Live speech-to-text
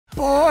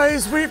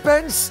Boys, we've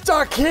been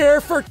stuck here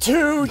for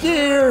 2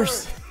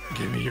 years.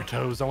 Give me your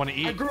toes. I want to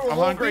eat. I'm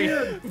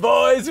hungry.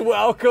 Boys,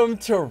 welcome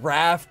to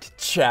Raft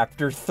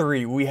Chapter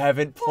 3. We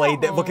haven't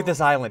played that. Look at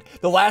this island.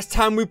 The last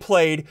time we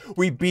played,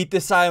 we beat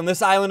this island.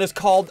 This island is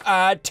called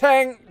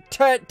Tangaroa.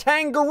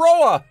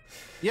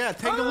 Yeah,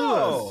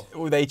 Tangalua.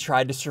 Oh. They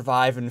tried to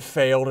survive and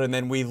failed, and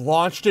then we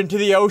launched into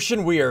the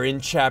ocean. We are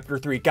in Chapter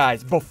 3.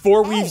 Guys,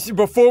 before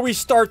we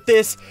start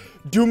this,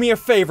 do me a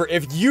favor.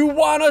 If you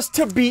want us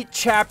to beat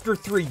Chapter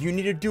 3, you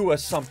need to do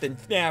us something.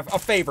 Yeah, a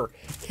favor.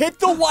 Hit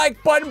the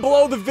like button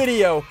below the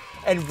video,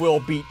 and we'll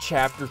beat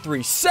Chapter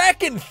 3.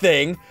 Second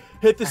thing,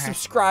 hit the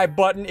subscribe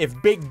button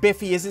if Big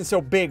Biffy isn't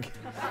so big.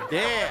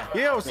 Yeah.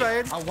 You know what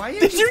I'm saying?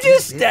 Did you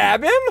just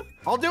stab him?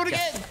 I'll do it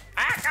again.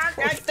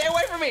 Stay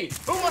away from me.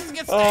 Who wants to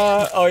get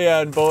stabbed? Oh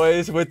yeah, and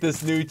boys, with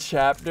this new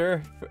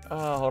chapter.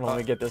 Hold on, let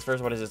me get this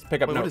first. What is this?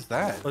 Pick up note. What is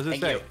that? What does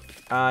it say?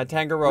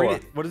 Tangaroa.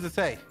 What does it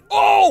say?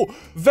 Oh,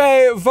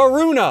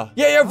 Varuna.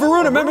 Yeah,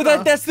 Varuna. Remember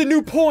that? That's the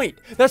new point.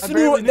 That's the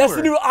new. That's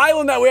the new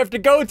island that we have to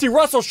go to.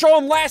 Russell, show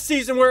them last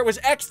season where it was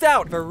X'd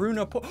out.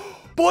 Varuna.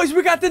 Boys,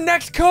 we got the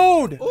next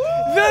code. Ooh.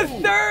 The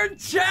 3rd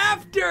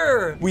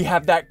chapter. We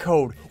have that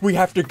code. We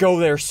have to go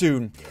there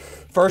soon.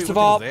 First of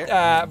all,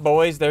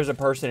 boys, there's a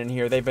person in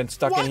here. They've been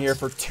stuck in here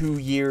for 2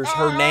 years.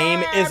 Her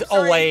name is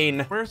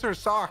Elaine. Where's her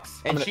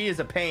socks? And she is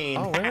a pain.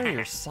 Oh, where are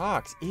your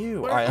socks?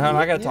 Ew. All right,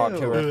 I gotta talk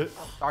to her.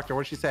 Doctor,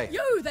 what'd she say?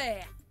 You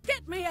there!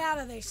 Get me out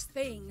of this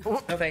thing. No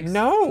thanks.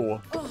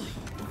 No. Oh,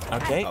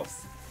 okay.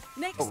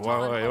 Next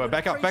wait,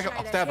 back up.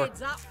 I'll stab her.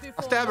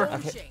 I'll stab her.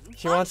 Okay.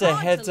 She wants a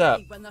heads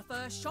up. When the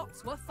first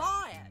shots were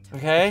fired.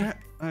 Okay.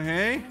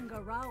 Okay.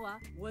 Tangaroa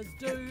was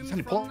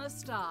doomed from the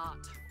start.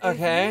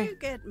 Okay. If you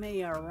get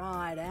me a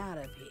ride out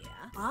of here,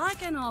 I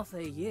can offer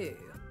you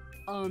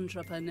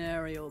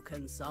entrepreneurial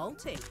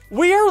consulting.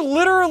 We are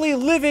literally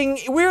living,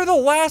 we're the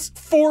last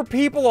 4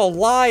 people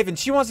alive, and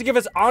she wants to give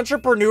us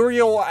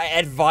entrepreneurial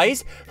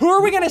advice? Who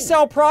are we going to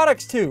sell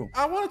products to?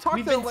 I want to talk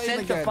We've to been Elaine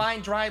sent again. to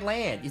find dry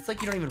land. It's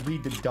like you don't even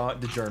read the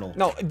journal.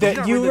 No,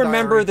 you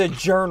remember the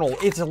journal.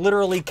 It's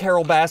literally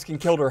Carol Baskin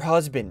killed her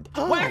husband.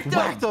 Whacked him!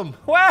 Whacked him!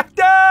 Whacked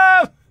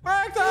him!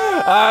 Whacked him!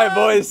 All right,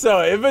 boys,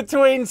 so in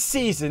between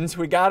seasons,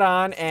 we got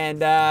on,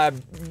 and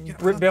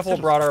Biffle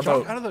brought our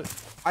boat.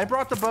 I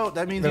brought the boat.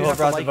 That means Biffle you have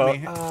to brought like the boat.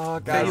 me. Oh,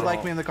 Say guys. you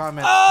like me in the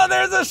comments. Oh,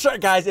 there's a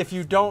shark. Guys, if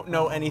you don't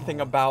know anything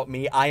about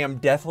me, I am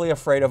deathly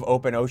afraid of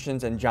open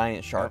oceans and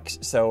giant sharks.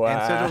 So, and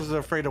Sigil's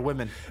afraid of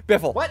women.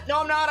 Biffle. What?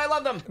 No, I'm not. I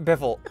love them.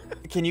 Biffle,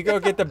 can you go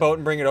get the boat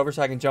and bring it over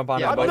so I can jump on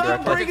the boat I'm not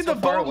directly? bringing the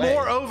boat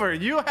more over.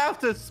 You have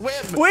to swim.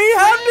 We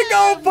have to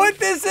go put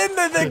this in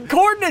the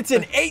coordinates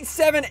in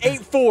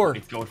 8784.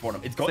 It's going for him.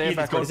 It's going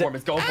for him.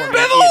 It's going for him.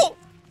 Biffle!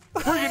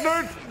 Bring it,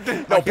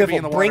 nerd. No,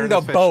 Biffle, bring the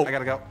boat. I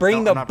gotta go.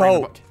 Bring the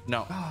boat.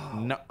 No.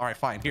 No. All right,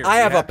 fine. Here. I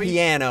have a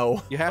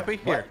piano. You happy?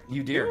 Here.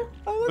 You do?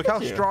 Look how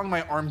strong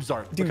my arms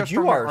are. Dude,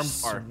 you are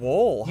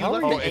swole. You How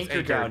left are the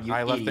anchor down, you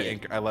I left the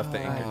idiot. anchor. I left the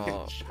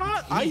anchor.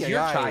 He's your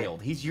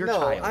child. He's your No,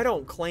 child. I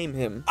don't claim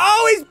him.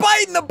 Oh, he's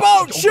biting the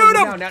boat! Shoot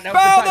him! Now,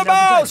 Foul the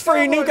now, boats! For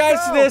you new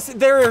guys to this,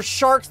 there are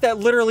sharks that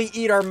literally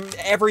eat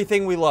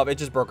everything we love. It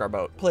just broke our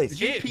boat. Please.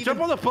 Jump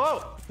on the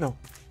boat. No.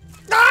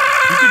 You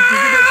can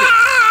make it.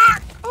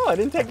 Oh, I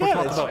didn't take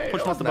damage.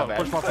 Push him off the boat.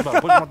 Push him off the boat.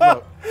 Push him off the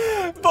boat.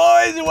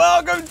 Boys,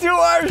 welcome to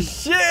our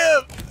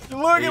ship.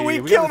 Look at,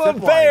 we killed a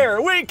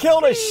bear. We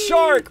killed a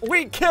shark.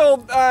 We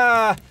killed,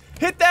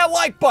 hit that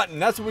like button.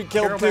 That's what we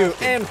killed too.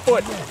 And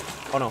foot.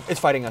 Oh no, it's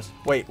fighting us.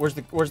 Wait, where's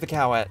the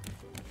cow at?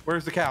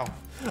 Where's the cow?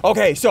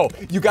 Okay, so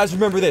you guys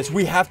remember this.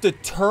 We have to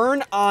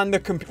turn on the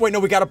computer. Wait, no,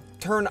 we gotta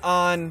turn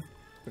on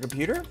the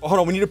computer? Oh, hold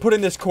on, we need to put in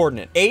this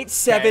coordinate.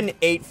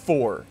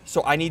 8784.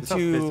 So I need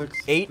to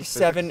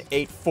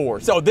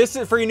 8784. So this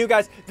is for you new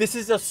guys, this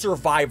is a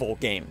survival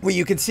game. Well,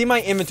 you can see my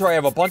inventory. I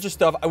have a bunch of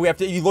stuff.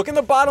 You look in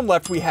the bottom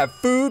left, we have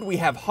food, we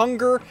have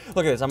hunger.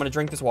 Look at this. I'm gonna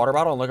drink this water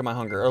bottle and look at my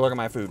hunger. Or look at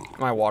my food,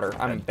 my water.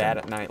 I'm bad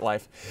at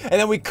nightlife. And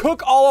then we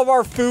cook all of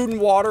our food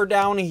and water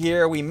down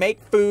here. We make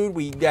food,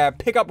 we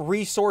pick up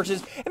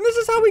resources, and this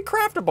is how we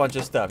craft a bunch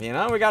of stuff, you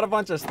know? We got a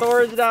bunch of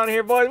storage down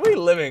here, boys. We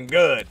living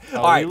good.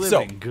 All right, we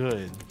living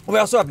good. We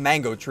also have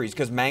mango trees,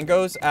 because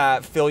mangoes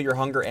fill your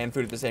hunger and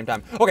food at the same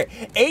time. Okay,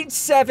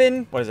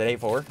 87, what is it,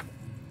 84?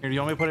 Here, do you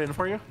want me to put it in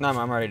for you? No, I'm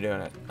already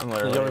doing it. I'm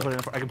literally.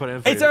 I can put it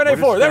in for you.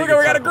 8784, there we go,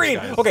 we got a green.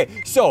 Guys.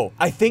 Okay, so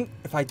I think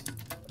if I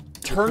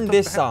turn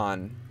this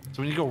on.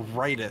 So we need to go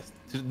right to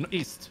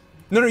east.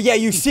 No, yeah,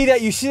 you see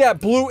that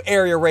blue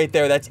area right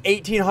there? That's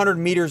 1,800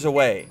 meters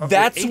away.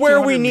 That's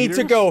where we need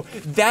to go.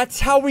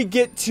 That's how we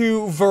get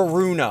to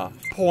Varuna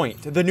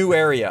Point, the new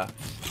area.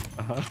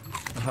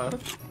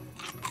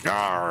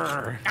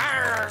 Arr.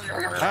 Arr.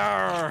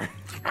 Arr.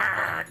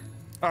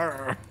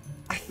 Arr.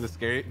 Is it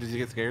scary? Did you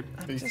get scared?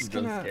 He's really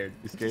scared.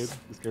 You scared?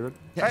 You scared?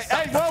 Yeah,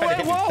 Hey,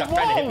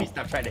 whoa!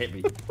 Stop trying to hit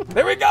me.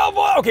 There we go,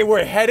 boy. Okay,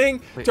 we're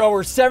heading to over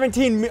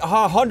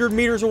 1,700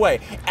 meters away.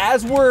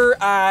 As we're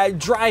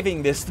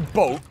driving this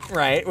boat,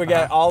 right? We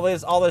got all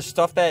this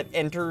stuff that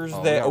enters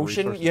the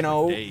ocean, you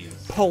know,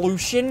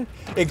 pollution.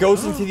 It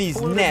goes into these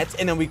nets,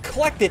 and then we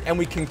collect it, and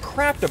we can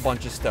craft a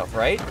bunch of stuff,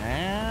 right?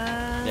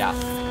 Yeah.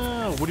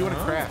 What do you want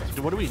to craft?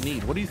 What do we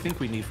need? What do you think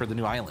we need for the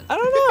new island? I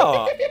don't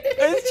know.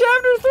 It's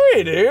chapter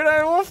 3, dude.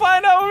 We'll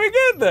find out when we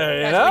get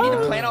there, you know? We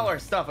need to plant all our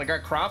stuff. Like, our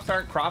crops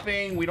aren't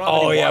cropping. We don't have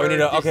any Oh, yeah, water. we need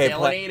to, okay.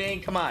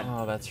 Desalinating. Come on.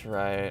 Oh, that's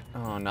right.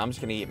 Oh, no, I'm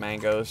just going to eat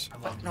mangoes.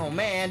 No,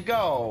 man,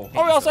 go.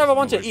 Oh, we also have a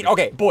bunch of eat.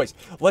 Okay, boys,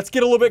 let's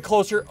get a little bit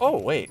closer. Oh,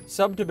 wait.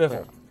 Sub to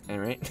Biffle. All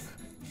right.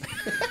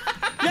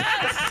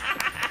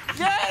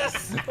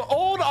 Yes!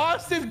 Old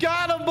Austin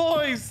got him,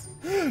 boys!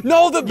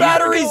 No, the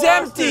battery's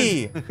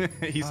empty.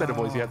 He said it,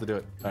 boys. You have to do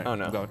it. All right, Oh,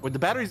 no. I'm going. Wait, the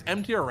battery's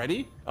empty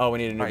already? Oh, we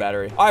need a new Right.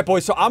 battery. All right,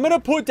 boys, so I'm going to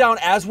put down,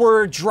 as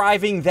we're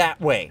driving that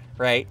way,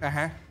 right?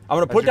 Uh-huh. I'm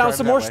going to put you're down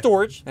some driving more that way.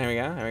 storage. There we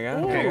go. There we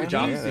go. Okay, good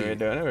job. Yeah, we're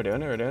doing it. We're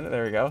doing it. We're doing it.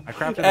 There we go. I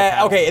crafted a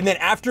panel. Okay, and then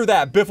after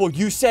that, Biffle,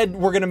 you said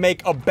we're going to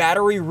make a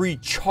battery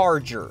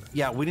recharger.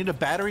 Yeah, we need a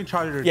battery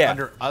charger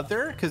under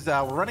other, because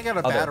we're running out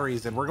of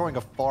batteries and we're going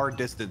a far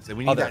distance and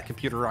we need that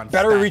computer on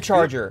battery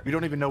stack. recharger. We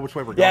don't even know which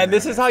way we're going. Yeah, and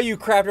this right is how you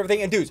craft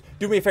everything. And dudes,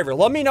 do me a favor.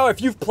 Let me know if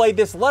you've played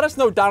this. Let us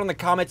know down in the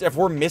comments if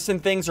we're missing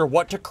things or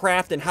what to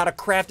craft and how to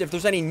craft, if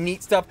there's any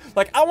neat stuff.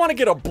 Like, I want to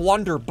get a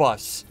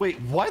blunderbuss.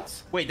 Wait,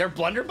 what? Wait, they're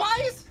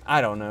blunderbuys? I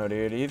don't know,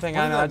 dude. You think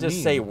What I does know? I that just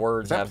mean? say Is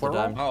words that half the plural?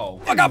 time.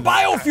 Oh. I got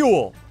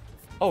biofuel.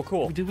 Oh,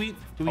 cool. Do we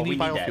we need need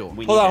that. biofuel?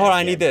 We Hold on, that, hold on.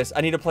 I yeah. need this.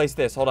 I need to place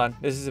this. Hold on.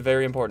 This is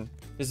very important.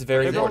 This is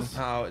very important.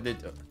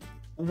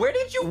 Where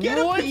did you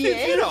get What a did you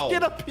piano?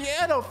 get a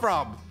piano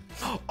from?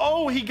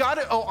 Oh, he got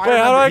it. Oh, I Wait,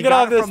 how do remember. I He get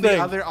got off it this from thing?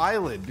 the other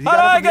island. He How do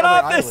got it I from the get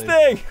other off this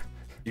island. thing?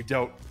 You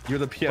don't. You're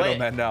the piano Wait.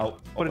 man now.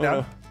 Put it Oh, down.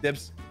 no.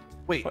 Dibs.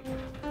 Wait.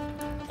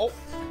 Oh,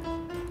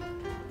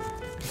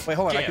 Wait,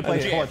 hold on. I Jam, can play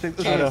it. jam, Hold on. Listen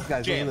to jam, this,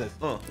 guys. jam. Listen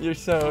to this. You're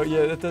so,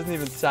 yeah, that doesn't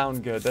even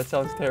sound good. That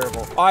sounds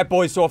terrible. All right,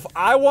 boys, so if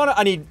I want to,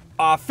 I need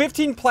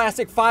 15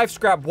 plastic, 5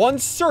 scrap, 1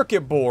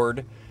 circuit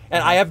board,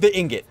 and I have the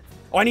ingot.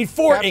 Oh, I need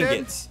 4 Captain?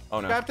 ingots. Oh,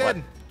 no.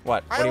 Captain.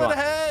 What? What do you Island want?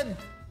 ahead.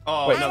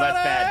 oh Wait. no, that's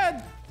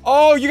bad.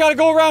 Oh, you got to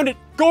go around it.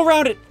 Go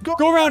around it. Go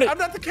around it. I'm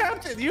not the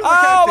captain. You're the Oh,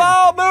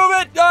 captain. bowel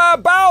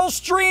movement. Bowel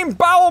stream.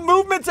 Bowel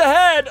movements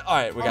ahead. All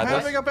right, we got I'm this.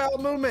 having a bowel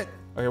movement.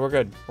 Okay, we're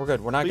good. We're good.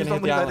 We're not Please going to hit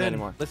don't the leave that island in.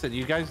 anymore. Listen,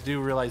 you guys do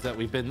realize that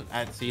we've been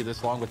at sea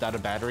this long without a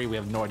battery. We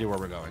have no idea where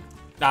we're going.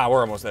 Nah, we're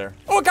almost there.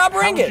 Oh,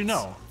 copper How ingots. would you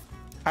know?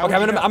 Okay,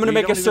 I'm gonna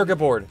make a circuit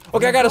board.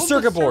 Okay, I got a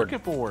circuit board.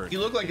 You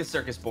look like a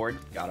circus board.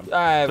 Got him. All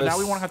right, So but now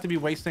we won't have to be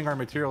wasting our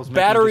materials. making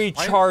battery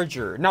just-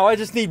 charger. Now I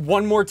just need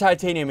 1 more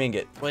titanium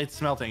ingot. Well, it's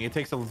smelting. It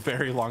takes a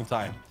very long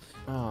time.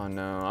 Oh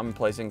no, I'm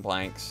placing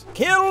blanks.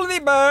 Kill the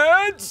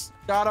birds!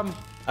 Got him.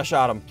 I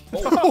shot him.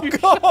 Oh, my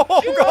God.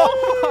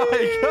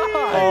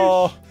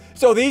 Oh.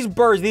 So these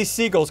birds, these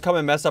seagulls come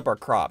and mess up our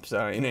crops.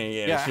 So, you know,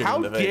 you gotta Yeah, shoot how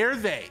them in the face. dare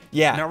they? Now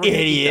Yeah, we're gonna eat them.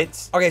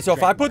 idiots. Okay, so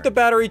if I put the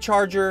battery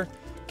charger,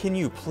 can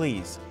you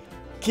please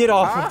get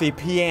off of the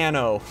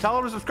piano? Tell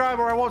them to subscribe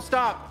or I won't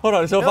stop. Hold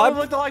on, so Tell them to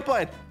click the like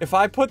button. if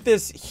I put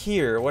this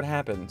here, what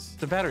happens?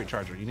 It's a battery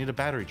charger. You need a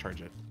battery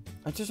charge it.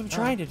 That's just what I'm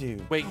trying to do.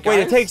 Wait, Wait,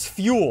 it guys? takes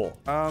fuel.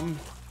 Are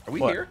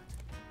we What? here?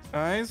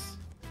 Guys,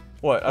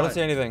 What? I don't What?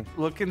 see anything.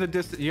 look in the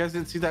distance. You guys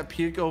didn't see that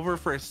peek over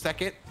for a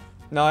second?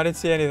 No, I didn't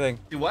see anything.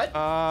 Do what?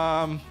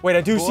 Wait,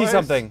 I do see boys?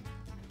 something.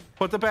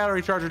 Put the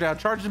battery charger down.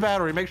 Charge the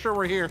battery. Make sure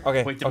we're here.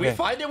 Okay, Wait, did okay. we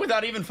find it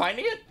without even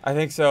finding it? I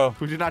think so.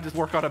 We did not just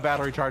work on a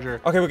battery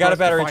charger. Okay, we for got a us to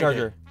battery find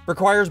charger. it.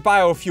 Requires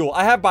biofuel.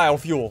 I have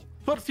biofuel.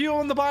 Put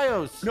fuel in the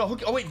BIOS. No,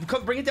 hook, oh wait,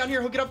 bring it down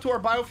here. Hook it up to our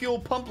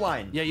biofuel pump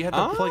line. Yeah, you have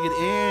to plug it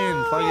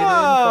in. Plug it in. Oh,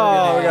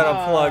 Plug it we in.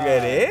 gotta plug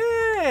it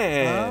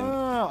in.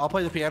 I'll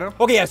play the piano.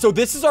 Okay, yeah, so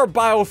this is our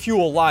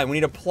biofuel line. We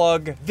need to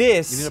plug You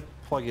this need to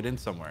plug it in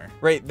somewhere.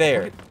 right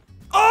there.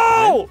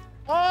 Oh!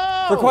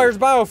 Oh! Requires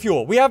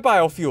biofuel. We have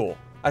biofuel,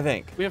 I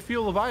think. We have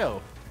fuel of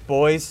bio.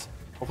 Boys,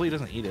 Hopefully he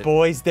doesn't eat it.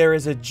 boys, there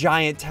is a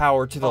giant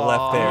tower to the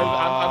left there.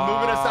 I'm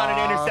moving us on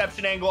an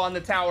interception angle on the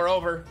tower.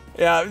 Over.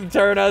 Yeah,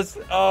 turn us.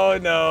 Oh,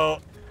 no.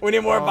 We need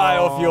more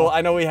biofuel.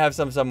 I know we have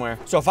some somewhere.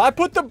 So if I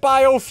put the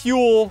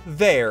biofuel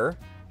there,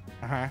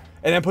 Uh-huh.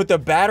 and then put the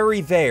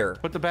battery there,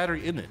 Put the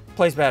battery in it.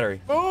 place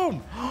battery.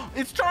 Boom!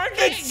 It's charging!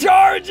 It's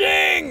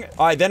charging!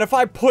 All right, then if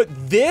I put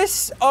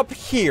this up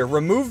here,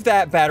 remove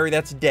that battery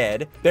that's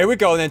dead. There we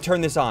go, and then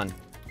turn this on.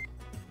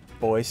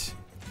 Boys,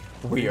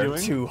 we are are you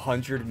doing?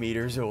 200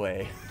 meters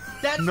away.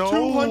 That's No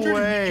 200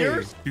 way!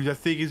 meters. Dude, that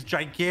thing is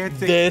gigantic.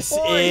 This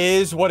Boys!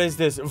 is, what is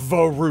this?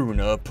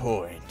 Varuna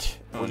Point.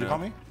 What'd you call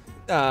me?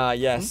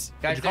 Yes.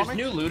 Guys, you call there's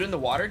me? new loot in the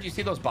water. Do you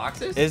see those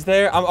boxes? Is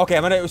there?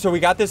 Okay, so we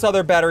got this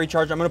other battery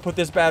charger. I'm gonna put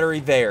this battery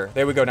there.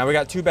 There we go. Now we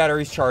got 2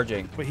 batteries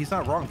charging. Wait, he's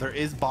not wrong. There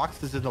is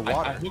boxes in the I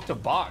water. hooked a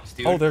box,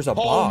 dude. Oh, there's a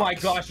Oh my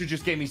box. gosh, you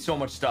just gave me so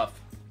much stuff.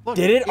 Look,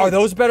 Did it? Are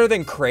those better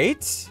than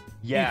crates?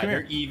 Yeah, come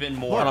they're here. even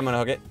Hold more. on, I'm gonna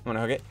hook it. I'm gonna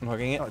hook it. I'm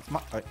hooking it. No, it's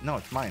mine. No,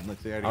 it's mine.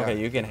 Look, see, I already got Okay, it.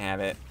 you can have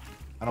it.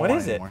 I don't what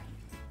want is it it? anymore.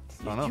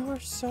 I don't know. You are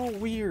so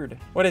weird.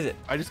 What is it?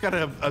 I just got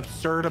an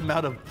absurd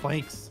amount of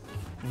planks.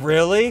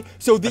 Really?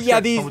 So I've yeah,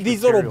 got so much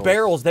these little materials.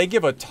 barrels, they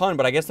give a ton,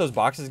 but I guess those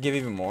boxes give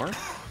even more.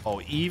 Oh,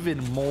 even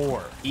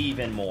more.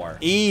 Even more.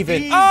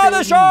 Even. Ah,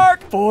 the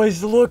shark!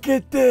 Boys, look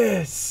at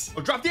this.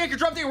 Oh, drop the anchor,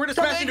 drop the anchor. We're just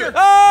Drop the smashing anchor. her.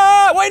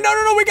 Ah, wait,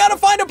 no, we gotta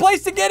find a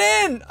place to get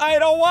in. I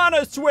don't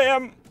wanna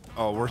swim.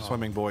 Oh, we're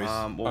swimming, boys.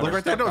 Well, Look we're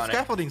right there. stuck No, on it.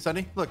 scaffolding,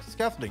 Sunny. Look,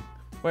 scaffolding.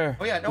 Where?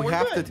 Oh yeah, no, we we're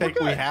have good. to take.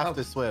 We're We good. have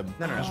to swim.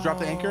 No. Just drop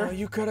the anchor. Oh,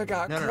 you could have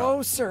got No.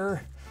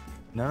 closer.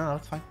 No,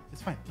 it's fine.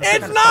 It's fine.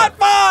 It's not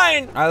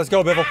fine. All right, let's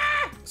go, Biffle.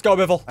 Let's go,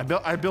 Biffle.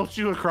 I built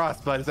you across,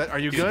 bud. Are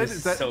you Dude, good? this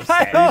Is that so I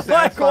sad. don't like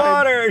satisfied?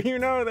 water. You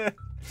know that.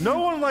 No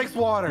one likes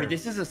water. Wait,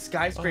 this is a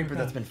skyscraper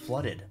that's been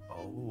flooded.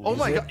 Oh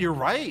my god, you're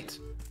right.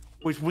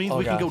 Which means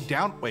we can go gosh.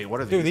 down. Wait,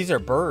 what are these? Dude, these are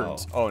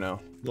birds. Oh, no.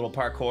 Little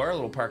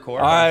parkour. All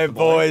right,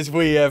 boys,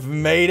 we have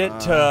made it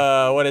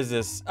to, what is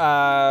this?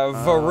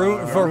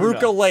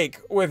 Veruca Lake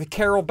with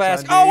Carol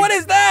Baskin. Oh, what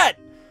is that?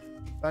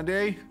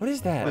 Sunday. What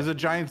is that? There's a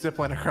giant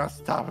zipline across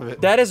the top of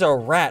it. That is a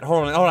rat.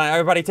 Hold on,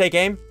 everybody take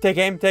aim. Take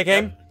aim.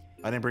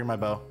 I didn't bring my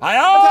bow.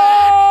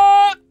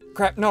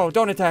 Crap, no,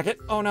 don't attack it.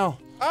 Oh, no.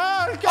 Oh,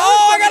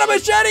 I got a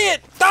machete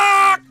it.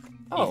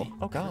 Oh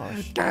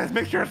gosh. Guys,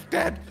 make sure it's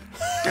dead.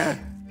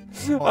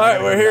 All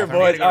right, we're here,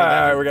 boys. All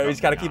right, we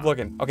just gotta keep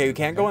looking. Okay, we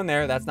can't go in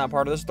there. That's not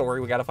part of the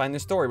story. We gotta find the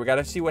story. We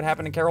gotta see what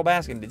happened to Carol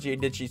Baskin.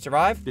 Did she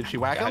survive? Did she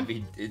whack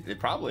him?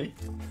 Probably.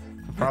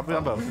 Probably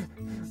on both.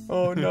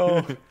 Oh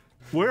no.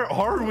 Where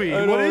are we?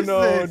 I What don't is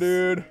know, this?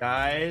 dude.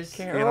 Guys,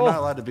 Man, I'm not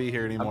allowed to be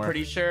here I'm anymore.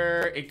 pretty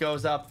sure it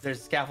goes up.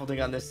 There's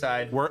scaffolding on this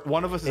side.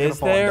 One of us is Is gonna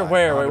fall there? and die,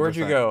 Where? Where'd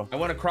you 100%. go? I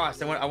want to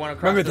cross. I want to cross.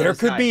 Remember, to there the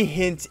could side. be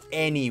hints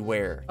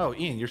anywhere. Oh,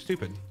 Ian, you're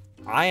stupid.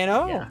 I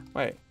know. Yeah.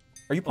 Wait,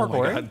 are you Oh my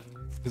parkouring?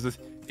 god.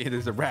 It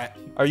is a rat.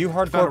 Are you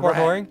Found hardcore a rat.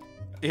 parkouring?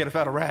 Ian, I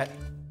found a rat.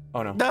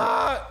 Oh no.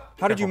 Ah!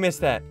 How did you miss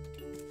that?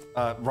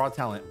 Raw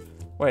talent.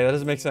 Wait, that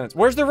doesn't make sense.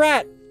 Where's the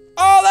rat?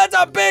 Oh, that's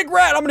a big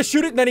rat. I'm gonna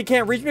shoot it, and then he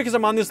can't reach me because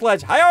I'm on this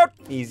ledge. Hi-yo!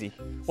 Easy.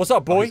 What's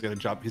up, boy? He's gonna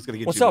jump. He's gonna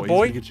get What's you. up,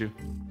 boy? He's gonna get you.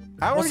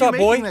 How What's are you up,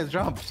 boy? making those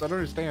jumps? I don't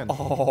understand.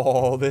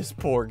 Oh, this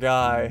poor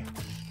guy.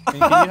 Can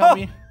you help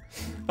me?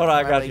 Hold on,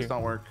 I My got legs you.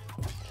 don't work.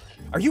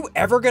 Are you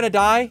ever gonna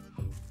die?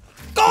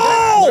 I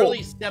Go!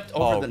 literally stepped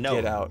over the note.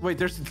 Get out. Wait,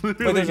 there's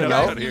literally there's a no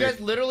note? out You here. guys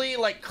literally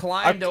like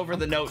climbed over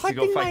the note to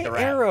go Collecting fight my the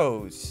rat.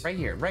 arrows. Right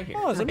here.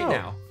 Oh, it's a right note.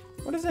 now.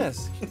 What is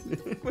this?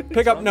 What is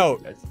Pick up wrong note.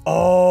 with you guys?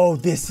 Oh,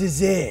 this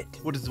is it.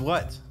 What is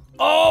what?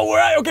 Oh, we're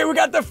at, okay. We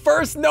got the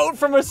first note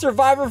from a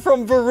survivor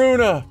from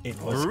Varuna.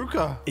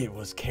 Veruca. It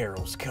was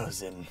Carol's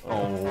cousin.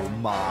 Oh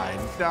my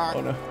god.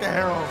 Oh, no.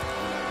 Carol.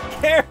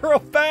 Carol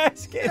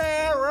Baskin.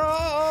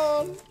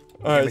 Carol.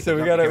 All right, so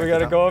we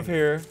gotta go up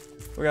here.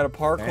 We gotta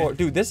parkour. Okay.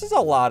 Dude, this is a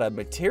lot of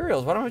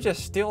materials. Why don't we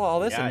just steal all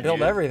this Yeah, and build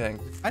dude. everything?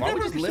 I Why never don't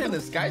we just live in understand,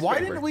 this skyscraper? Why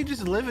didn't we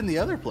just live in the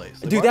other place?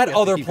 Like, Dude, why do that we have to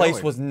other keep place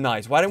going? was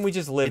nice. Why didn't we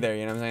just live there?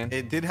 You know what I'm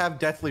saying? It did have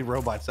deathly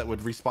robots that would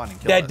respawn and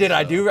kill That us, did.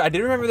 I so- do. I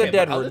did remember the Okay,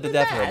 but other the than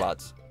death that-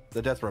 robots.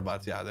 The death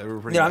robots, yeah, they were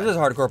pretty Yeah, I'm bad. just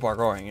hardcore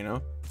parkouring. You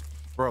know.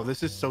 Bro,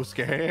 this is so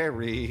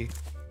scary.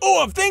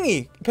 Oh, a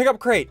thingy! Pick up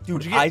crate. Dude,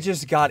 What'd you get? I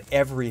just got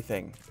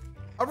everything.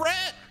 A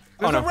rat!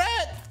 Oh, There's no. a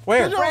rat!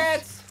 Where? There's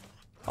Rats.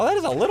 Oh, that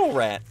is a little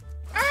rat.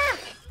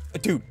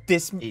 Dude,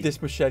 this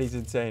machete's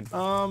insane.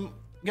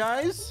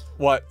 Guys,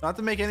 What? not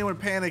to make anyone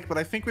panic, but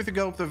I think we have to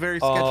go up the very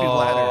sketchy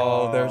ladder.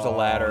 Oh, there's a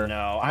ladder.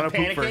 No, I'm I'm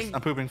gonna poop first. panicking.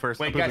 I'm pooping first.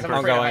 Wait, I'm guys, pooping I'm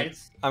I'm first. afraid of going.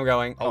 heights. I'm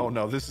going. Oh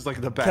no, this is like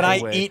the bad Can I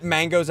way. eat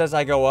mangoes as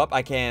I go up?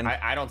 I can.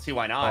 I don't see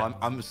why Oh, not.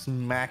 I'm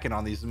smacking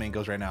on these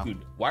mangoes right now.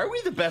 Dude, why are we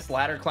the best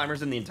ladder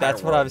climbers in the entire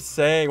That's world? what I'm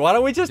saying. Why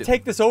don't we just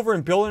take this over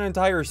and build an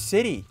entire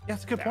city? Yeah,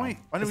 that's a good point.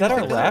 Why Is didn't that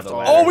we our just left? take the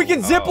this? Oh, we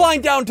can zip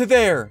line down to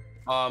there.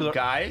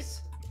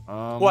 Guys,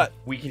 What?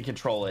 we can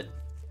control it.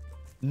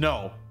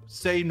 No.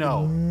 Say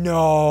no.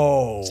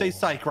 No. Say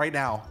psych right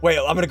now. Wait,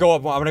 I'm gonna go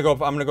up. I'm gonna go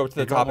to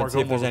the Go top more, and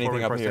see if go there's more before anything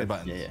we up press here. any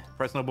buttons. Yeah.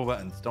 Press no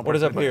buttons. Don't What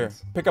is press up any here?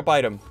 buttons. Pick up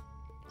item.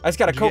 I just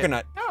got a What'd you get?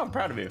 coconut. Oh, I'm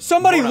proud of you.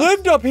 Somebody Going up.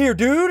 lived up here,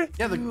 dude.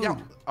 Yeah, yeah.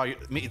 Oh,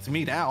 it's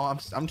me now.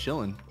 I'm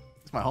chilling.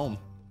 It's my home.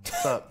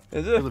 What's up?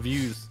 Is Feel it? the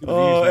views. Feel the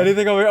Oh, views, man.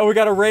 anything over here? Oh, we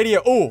got a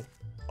radio. Oh,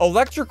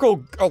 electric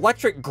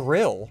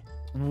grill.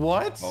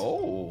 What?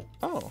 Oh.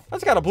 Oh,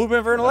 that's got a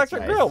blueprint for an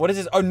electric nice. grill. What is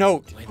this? Oh,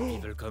 note. When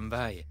people come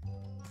by,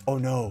 Oh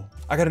no,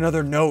 I got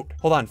another note.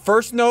 Hold on,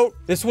 first note,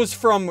 this was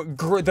from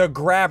the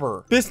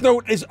grabber. This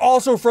note is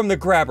also from the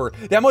grabber.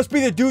 That must be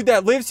the dude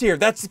that lives here.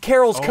 That's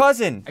Carol's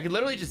cousin. I could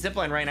literally just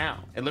zipline right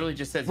now. It literally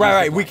just says.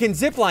 Right, use we zipline. can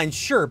zip line,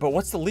 sure, but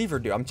what's the lever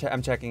do? I'm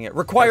checking it.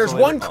 Requires That's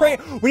the one lever.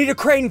 crane. We need a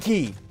crane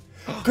key.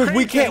 Because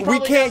we Crane key, can't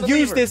probably down the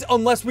use lever. this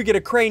unless we get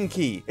a crane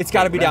key. It's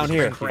got to be we're down just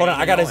here. crane Hold on,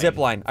 I got a going. zip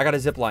line. I got a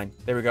zip line.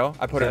 There we go.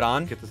 I put it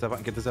on. Get the zip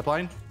line. Get the zip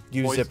line.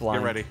 Use Boys, zip line.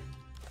 Get ready.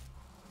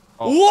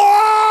 Whoa!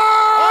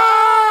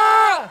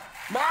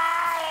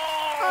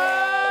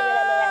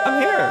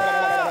 I'm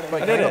here.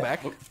 Wait, I can did I go it.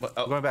 back?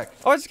 I'm going back.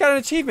 Oh, I just got an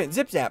achievement.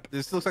 Zip zap.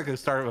 This looks like the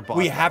start of a boss.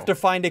 We have to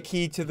battle. find a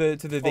key to the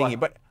thingy. on.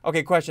 But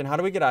okay, question: how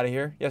do we get out of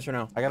here? Yes or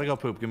no? I gotta go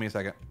poop. Give me a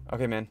second.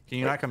 Okay, man. Can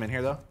you not come in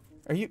here though?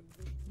 Are you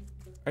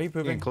You can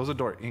pooping? close the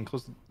door. You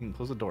can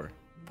close the door.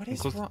 What You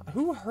is close- wrong?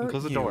 Who You hurt can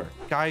close the you? door.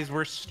 Guys,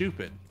 we're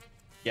stupid.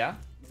 Yeah.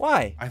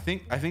 Why? I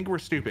think we're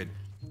stupid.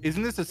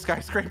 Isn't this a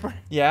skyscraper?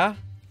 Yeah.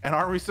 And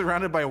aren't we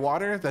surrounded by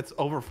water that's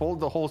overfull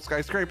the whole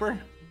skyscraper?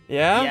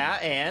 Yeah. Yeah,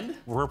 and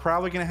We're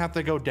probably gonna have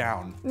to go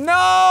down. No,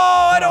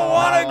 I don't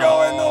want to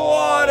go in the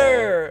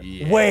water.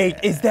 Yeah. Wait,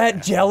 is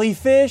that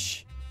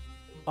jellyfish?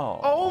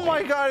 Oh. Oh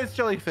my god, it's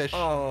jellyfish.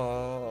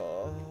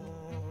 Oh.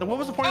 What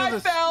was the point of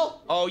this? I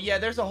fell. Oh yeah,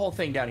 there's a whole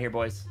thing down here,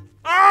 boys.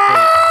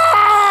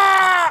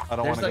 I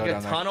don't want There's to go like down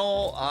a there.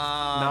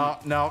 tunnel.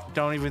 No,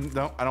 don't even.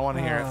 No, I don't want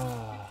to hear it.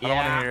 I don't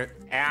want to hear it.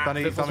 Yeah,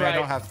 Sunny, Biff tell was me I right.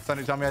 don't have.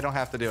 Sunny, tell me I don't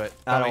have to do it.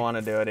 I don't want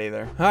to do it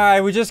either. All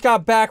right, we just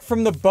got back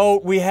from the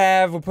boat. We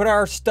put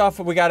our stuff.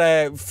 We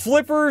got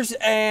flippers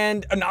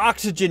and an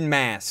oxygen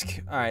mask.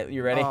 All right,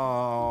 you ready?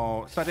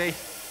 Oh, Sunday.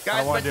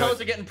 Guys, my toes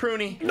are getting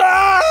pruny.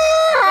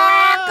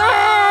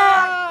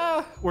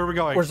 Where are we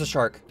going? Where's the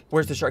shark?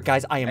 Where's the shark,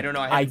 guys? I don't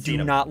know. I I haven't do seen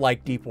him. not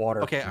like deep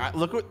water. Okay,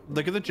 look at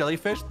the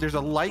jellyfish. There's a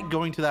light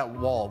going to that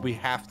wall. We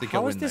have to go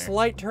How in is this there.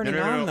 light No, turning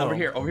no, on though?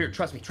 over here.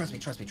 Trust me. Follow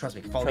me.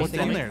 What's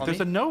follow in me, there? follow There's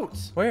me. a note.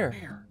 Where?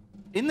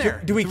 In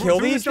there. Do we Through kill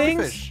the these things?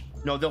 jellyfish.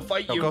 No, they'll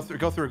fight No, you. go through.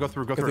 Go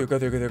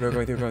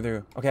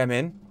through. Okay, I'm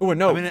in. Ooh, a I'm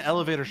note. in an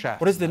elevator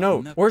shaft. What is the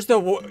note? Where's the?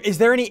 Is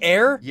there any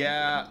air?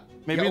 Yeah.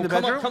 Maybe Yeah, in the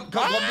come bedroom? Come up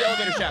the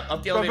elevator shaft.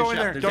 Up the Don't elevator go in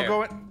shaft. there. There's Don't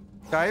go air. in.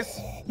 Guys,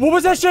 What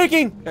was that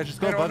shaking?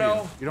 just go I don't above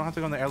know. you. You don't have to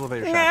go in the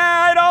elevator shaft.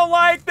 I don't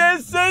like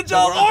this sigil.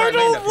 No, we're on I dry land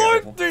don't up here,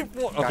 like people. deep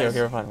water. Okay, Guys,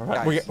 we're fine.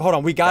 guys, Hold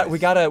on. We got a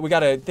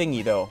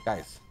thingy though.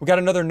 Guys, We got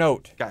another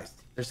note. guys,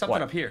 There's something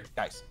What? up here.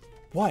 guys.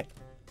 What?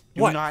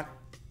 Do What? not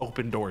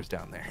open doors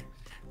down there.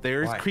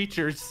 There's Why?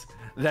 creatures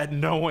that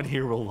no one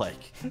here will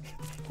like.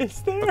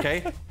 Is there?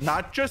 Okay?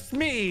 Not just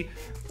me,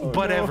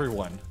 but no.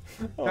 everyone.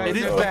 Guys, It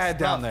is what's bad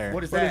down up? there.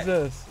 What is What that? is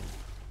this?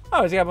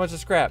 Oh, he's got a bunch of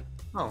scrap.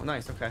 Oh,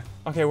 nice. Okay.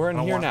 Okay, we're in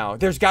don't here want- now.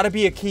 There's got to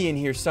be a key in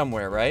here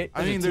somewhere, right?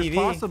 I mean, a there's TV.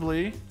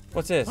 possibly.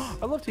 What's this?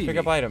 I love TV. Pick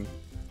up item.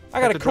 I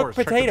got a Check the cooked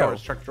doors, potato.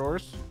 Check the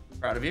doors.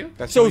 Proud of you.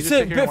 Guys, So, can we just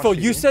sit here and watch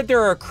Biffle, you TV? said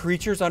there are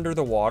creatures under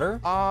the water?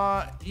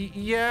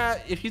 Yeah.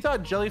 If you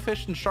thought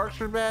jellyfish and sharks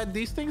were bad,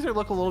 these things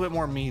look a little bit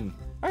more mean.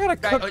 I got a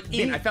Guys, cooked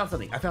Ian, meat. I found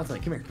something. Come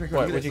here. What? Look at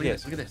What'd you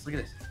this. get? Look at this. Look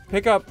at this.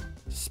 Pick up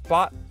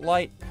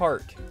spotlight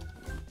part.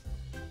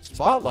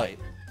 Spotlight.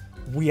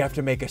 We have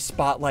to make a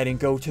spotlight and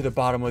go to the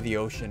bottom of the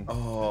ocean.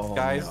 Oh,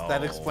 Guys, no.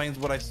 that explains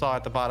what I saw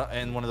at the bottom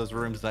in one of those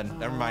rooms. Then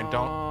never mind.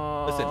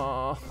 Don't listen.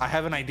 I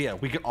have an idea.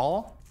 We can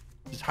all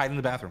just hide in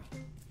the bathroom.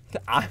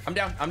 I'm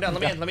down.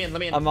 Let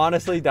me in. I'm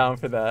honestly down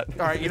for that.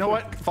 All right. You know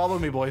what? Follow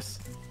me, boys.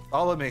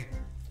 Follow me.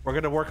 We're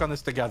gonna work on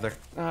this together.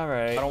 All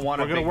right. I don't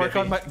want to. We're gonna work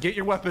on get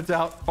your weapons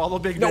out. Follow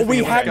Big No, Biffy, we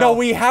let's have go.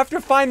 we have to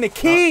find the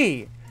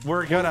key.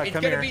 We're gonna It's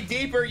come gonna here. be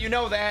deeper. You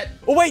know that.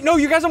 Oh wait, no,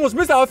 you guys almost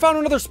missed out. I found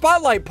another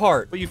spotlight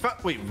part. But you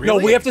found. Wait, really? No,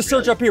 we have to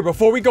search Really? up here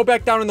before we go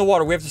back down in the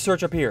water. We have to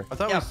search up here. I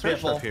thought Yeah, we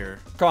searched Biffle. up here.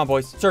 Come on,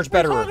 boys. Search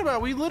What are you talking betterer.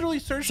 about? We literally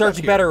searched. Search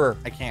up here. betterer.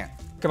 I can't.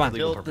 Come on.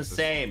 Legal Built the purposes.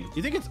 same.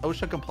 You think it's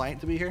OSHA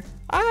compliant to be here?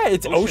 Ah,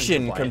 it's Ocean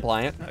ocean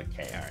compliant. compliant.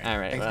 Okay. All right. All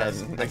right. Thanks, well, guys.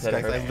 that's Thanks, it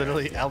guys. for- I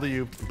literally alley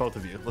both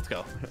of you. Let's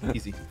go.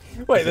 Easy.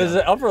 Wait, there's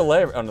an upper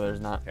layer. Oh no, there's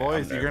not.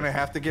 Boys, you're gonna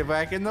have to get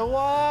back in the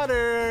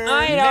water.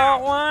 I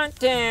don't want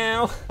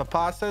to.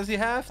 Papa says you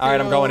have to. All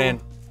right, I'm going in.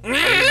 All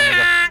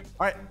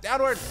right,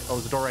 downward. Oh,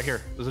 there's a door right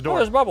here. There's a Oh, door.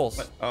 there's bubbles.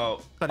 Oh.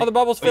 Oh, the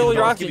bubbles Oh, fill the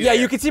your bubbles oxygen. give you Yeah,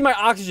 air. you can see my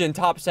oxygen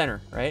top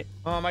center, right?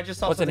 I just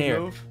saw What's in something here?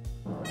 move.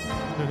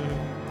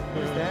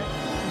 What is that?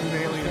 It's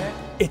an alien.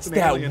 It's an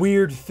that alien.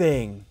 weird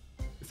thing.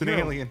 It's an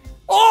alien.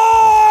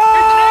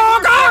 Oh!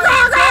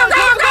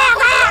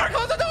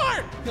 Close the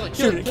door!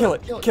 Shoot it! Kill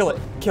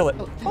it!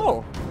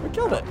 Oh, we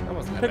killed it. That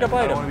wasn't that Pick bad. up I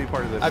item. don't want to be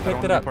part of this. I don't picked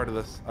wanna it be up. part of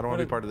this. I don't want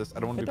to be part of this. I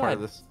don't want to It be part of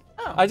died. this.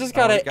 I just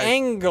got an guys.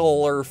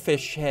 angler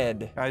fish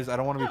head. Guys, I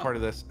don't want to be part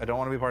of this. I don't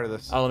want to be part of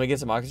this. Oh, let me get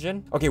some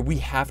oxygen. Okay, we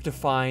have to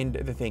find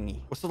the thingy.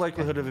 What's the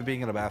likelihood of it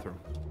being in a bathroom?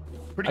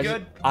 Pretty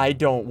good. I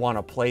don't want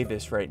to play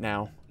this right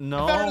now.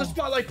 No. Found the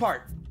spotlight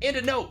part and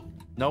a note.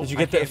 Nope, Did you I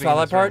get the can't be in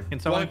spotlight this room. part? Can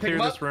someone wanna pick clear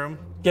 'em this up? room?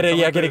 Get it, Someone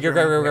yeah, clear get it, this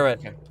grab room. it.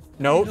 Okay.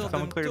 Nope.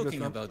 Someone clear this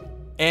room.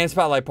 And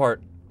spotlight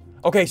part.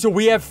 Okay, so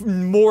we have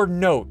more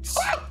notes.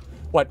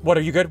 What? What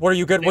are you good? What are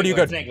you good? What are you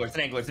It's good? an angler. It's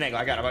an angler. It's an angler.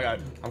 I got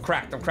it. I'm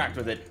cracked. I'm cracked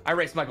with it. I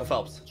raced Michael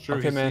Phelps. Sure,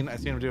 Okay, man. I've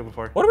seen him do it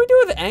before. What do we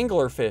do with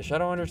anglerfish? I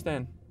don't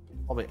understand.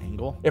 Probably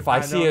angle. If I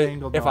know see the a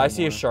angle if don't I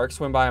see a wanna- shark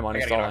swim by, I'm I gotta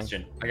get uninstalling.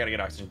 oxygen. I gotta get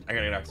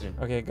oxygen.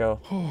 Okay, go.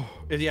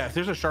 Yeah, if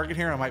there's a shark in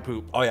here, I might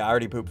poop. Oh yeah, I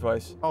already pooped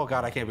twice. Oh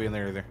god, I can't be in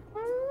there either.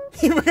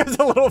 Because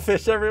a little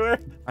fish everywhere.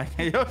 At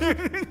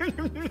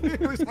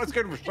least I'm not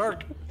scared of a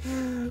shark.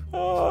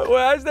 Oh,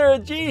 why is there a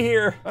G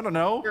here? I don't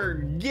know.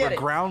 Get A it.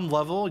 ground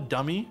level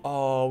dummy.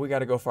 Oh, we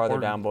gotta go farther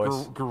down,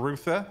 boys.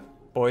 Garutha.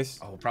 Boys.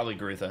 Oh, probably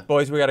Garutha.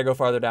 Boys, we gotta go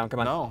farther down. Come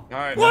on. No. All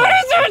right. What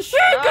is that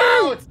shaking?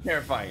 Oh, it's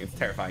terrifying. It's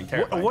terrifying.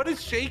 Terrifying. What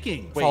is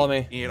shaking? Wait, Follow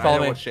me. Ian, I Follow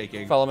know me. what's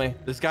shaking. Follow me.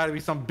 There's got to be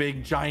some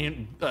big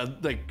giant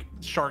like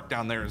shark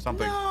down there or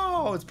something.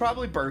 No, it's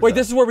probably Bertha. Wait,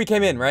 this is where we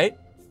came in, right?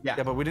 Yeah.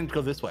 Yeah, but we didn't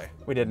go this way.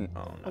 We didn't. Oh,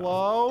 no.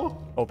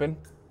 Hello? Open.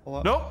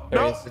 Nope. There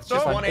it Nope. is. It's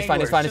just nope. one It's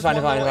fine, angler. it's fine, It's it's fine, just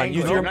it's fine, one it's fine.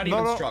 Use angler. your- Not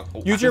even no. strong.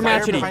 Oh, Use your There's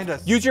air matchety. behind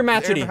us. Use your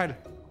There's air matchety. behind us.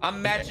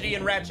 I'm matchety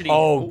and ratchety.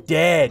 Oh,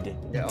 dead.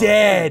 Yeah.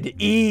 Dead.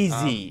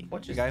 Easy.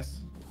 What You just? guys,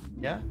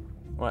 Yeah.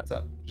 What? What's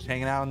up? just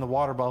hanging out in the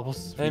water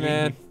bubbles. Hey,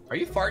 man. Are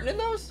you farting in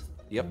those?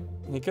 Yep.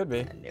 He could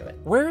be. I knew it.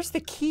 Where's the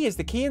key? Is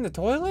the key in the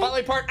toilet?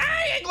 Spotlight part. Ah,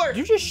 angler. Did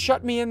you just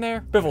shut me in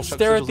there? Biffle, Shut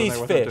stare at sigils in these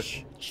there without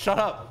fish. the- Shut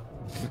up.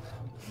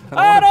 I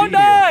wanna don't be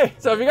here. die!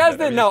 So if you guys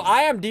didn't know,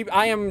 I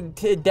am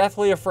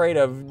deathly afraid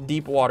of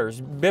deep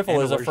waters. Biffle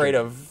And is the ocean. afraid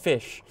of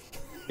fish.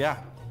 Yeah.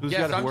 Who's Yeah,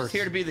 got so it I'm worse? just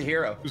here to be the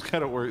hero. Who's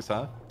got it worse,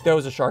 huh? There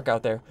was a shark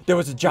out there. There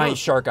was a giant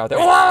shark out there.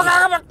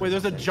 Wait,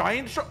 there's a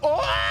giant shark.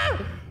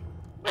 Oh!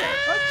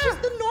 That's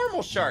just the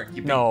normal shark, you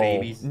big No,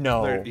 babies.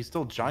 no. He's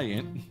still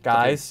giant.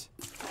 Guys,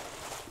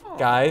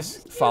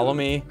 follow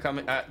me.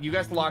 Come, you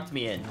guys locked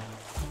me in.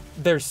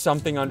 There's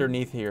something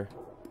underneath here.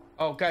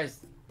 Oh, guys.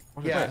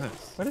 What is Yeah.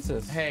 this? What is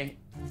this? Hey,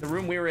 the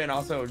room we were in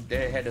also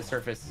had a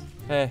surface.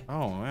 Hey,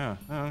 Oh, yeah.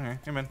 Oh, okay.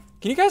 Hey, man.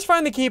 can you guys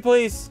find the key,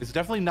 please? It's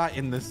definitely not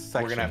in this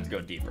section. We're gonna have to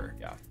go deeper.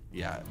 Yeah.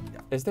 Yeah,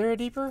 yeah. Is there a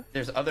deeper?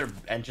 There's other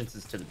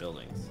entrances to the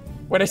buildings.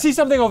 Wait, I see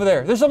something over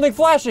there. There's something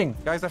flashing.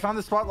 Guys, I found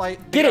the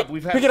spotlight. Get up. it.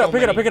 We've had Pick it so up.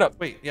 Pick it up. many. Pick it up.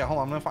 Wait, yeah, hold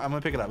on. I'm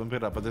gonna pick it up. I'm gonna pick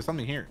it up. But there's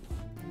something here.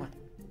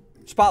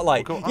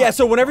 Spotlight. Go Yeah, up,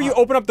 so whenever you up.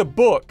 open up the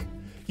book,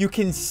 you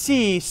can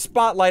see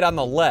spotlight on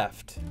the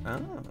left. Oh,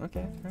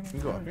 okay. Can you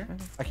go up here?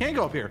 I can't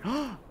go up here.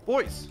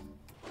 Boys,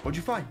 What'd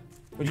you find?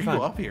 What'd you you can find?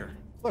 go up here.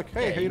 Look,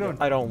 hey, Yeah, how you doing?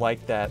 I don't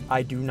like that.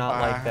 I do not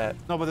like that.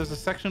 No, but there's a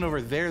section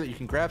over there that you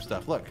can grab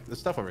stuff. Look, there's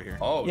stuff over here.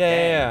 Oh, Yeah,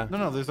 dang. yeah.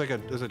 No, there's like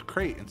there's a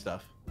crate and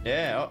stuff.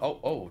 Yeah.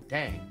 Oh,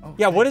 dang. Oh,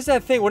 Yeah, what is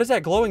that thing? What is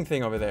that glowing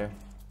thing over there?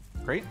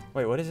 Crate?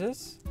 Wait, what is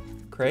this?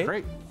 Crate?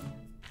 Crate.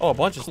 Oh, a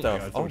bunch of Cool, stuff.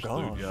 yeah, it's Oh, always food,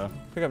 gosh. yeah.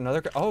 Pick up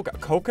another. Oh,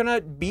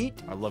 coconut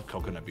beet? I love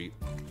coconut beet.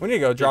 We need to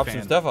go drop some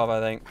fan. stuff off, I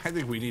think. I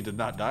think we need to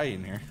not die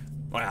in here.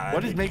 Wow,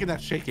 What is making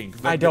that shaking?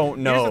 I don't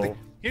know.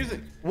 Here's the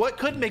thing. What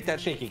could make that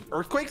shaking?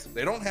 Earthquakes?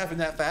 They don't happen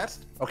that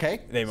fast.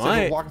 Okay. They Someone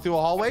might. walking through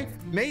a hallway?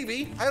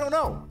 Maybe. I don't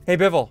know. Hey,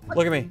 Biffle,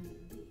 look at me.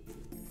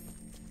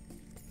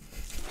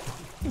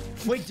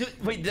 Wait,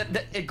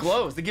 it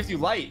glows. It gives you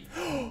light.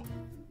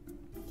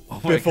 Oh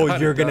my Biffle, God,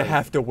 you're it gonna does.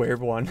 have to wear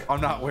one. I'm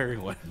not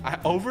wearing one.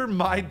 Over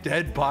my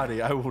dead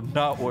body, I will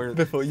not wear.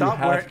 Biffle, you Stop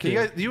have wearing. to. Can you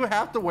guys, do you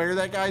have to wear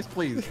that, guys?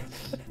 Please.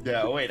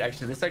 Yeah. Wait.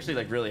 Actually, this actually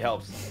like really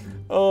helps.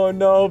 Oh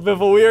no,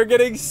 Biffle, we are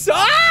getting so.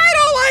 I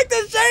don't like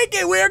the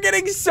shaking. We are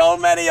getting so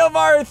many of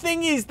our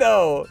thingies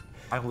though.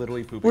 I'm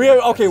literally pooping. We are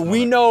okay.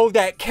 We know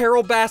that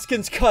Carol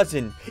Baskin's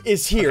cousin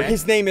is here. Okay.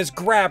 His name is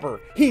Grabber.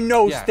 He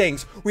knows Yeah.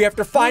 things. We have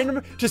to find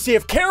him to see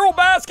if Carol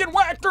Baskin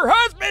whacked her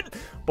husband.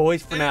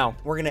 Boys, for now,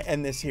 we're gonna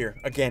end this here.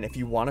 Again, if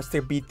you want us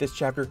to beat this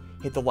chapter,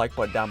 hit the like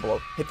button down below.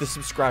 Hit the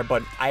subscribe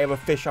button. I have a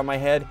fish on my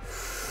head.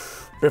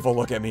 Biffle,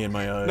 look at me in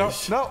my eyes.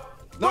 No.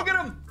 Look at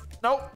him. No.